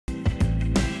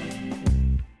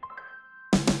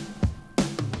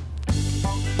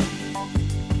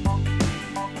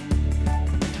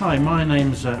Hi, my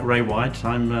name's Ray White.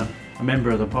 I'm a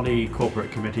member of the Body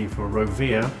Corporate Committee for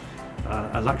Rovea,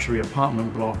 a luxury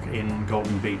apartment block in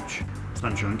Golden Beach,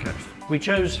 Sunshine Coast. We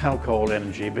chose Halcol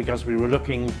Energy because we were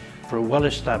looking for a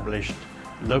well-established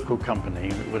local company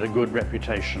with a good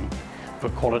reputation for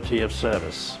quality of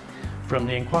service. From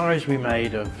the inquiries we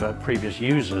made of previous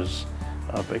users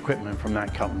of equipment from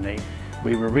that company,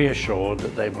 we were reassured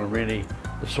that they were really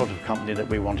the sort of company that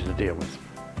we wanted to deal with.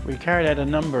 We carried out a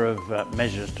number of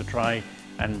measures to try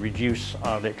and reduce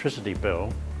our electricity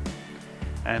bill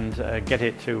and get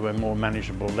it to a more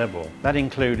manageable level. That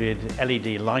included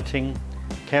LED lighting,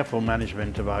 careful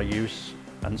management of our use,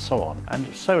 and so on.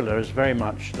 And solar is very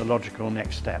much the logical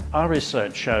next step. Our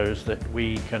research shows that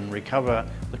we can recover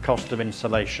the cost of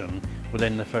installation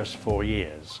within the first 4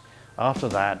 years. After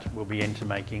that, we'll be into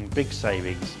making big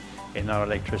savings in our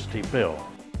electricity bill.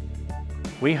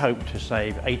 We hope to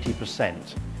save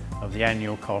 80% of the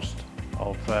annual cost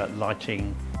of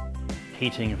lighting,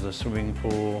 heating of the swimming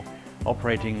pool,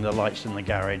 operating the lights in the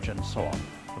garage, and so on.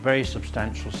 A very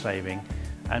substantial saving,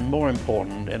 and more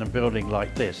important in a building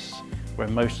like this, where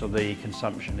most of the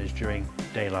consumption is during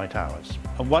daylight hours.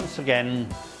 And once again,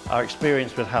 our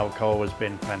experience with Halcol has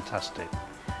been fantastic.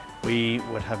 We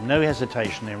would have no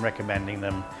hesitation in recommending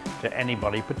them to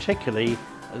anybody, particularly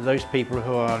those people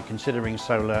who are considering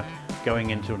solar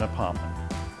going into an apartment.